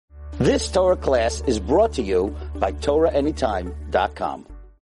This Torah class is brought to you by TorahAnytime.com.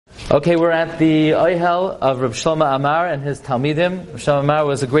 Okay, we're at the Oyhel of Reb Shlomo Amar and his Talmidim. Reb Shlomo Amar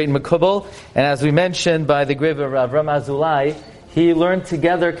was a great Mekubal, and as we mentioned by the grave of Rav Avram Azulai, he learned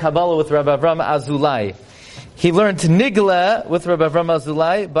together Kabbalah with Rav Avram Azulai. He learned Nigla with Rav Avram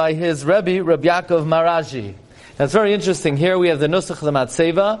Azulai by his Rebbe, Reb Yaakov Maraji. That's very interesting. Here we have the Nusach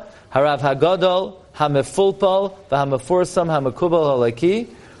L'Matzeva, Harav Hagadol, HaMefulpal, VaHaMefursam, HaMekubal Halaki,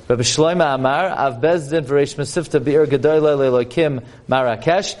 Rabbi Shlomo Amar, Av Bezdin, V'reish Mesifta, Be'er Gedoyle, Le'lokim,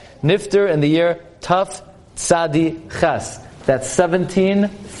 Marrakesh, Nifter in the year Taf Tzadi Ches. That's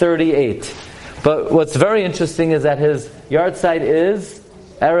 1738. But what's very interesting is that his yahrzeit is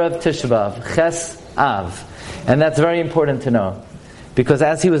Erev Tisha B'Av, Ches Av. And that's very important to know. Because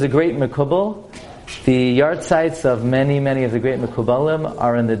as he was a great Mekubal, the yahrzeits of many of the great Mekubalim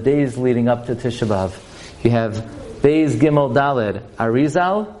are in the days leading up to Tisha B'Av. You have Beis Gimel Daled,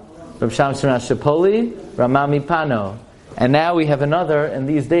 Arizal, Reb Shamshon Shapoli, Ramami Pano. And now we have another in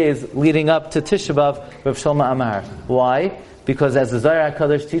these days leading up to Tisha B'Av, Reb Shlomo Amar. Why? Because as the Zohar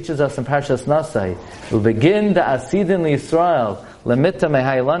HaKadosh teaches us in Parshas Nasai, we begin the Asidin L'Yisrael, Lemita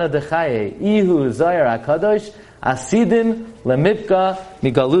Mehaylana Dechaye, Ihu Zohar HaKadosh, Asidin Lemipka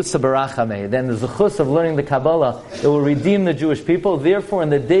Migalusa Barachame. Then the Zechus of learning the Kabbalah, it will redeem the Jewish people. Therefore,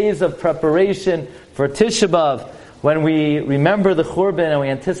 in the days of preparation for Tisha B'Av, when we remember the Churban and we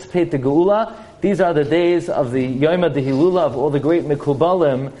anticipate the Geula, these are the days of the Yom HaDehilula of all the great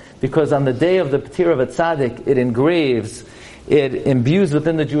Mekubalim, because on the day of the P'tir of a Tzaddik, it engraves, it imbues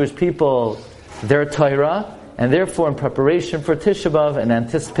within the Jewish people their Torah, and therefore in preparation for Tisha B'Av and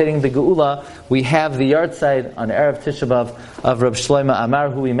anticipating the Geula, we have the yahrzeit on Erev Tisha B'Av of Reb Shlomo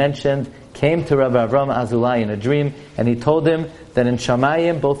Amar, who we mentioned, came to Rabbi Avram Azulai in a dream, and he told him that in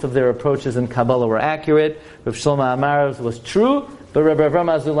Shamayim, both of their approaches in Kabbalah were accurate. Reb Shlomo Amar's was true, but Rabbi Avram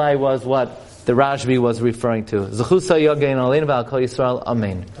Azulai was what the Rashbi was referring to. Zechusa Yogein Aleinu V'al Kol Yisrael.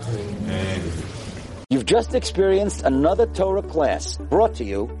 Amen. You've just experienced another Torah class brought to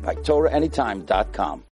you by TorahAnytime.com.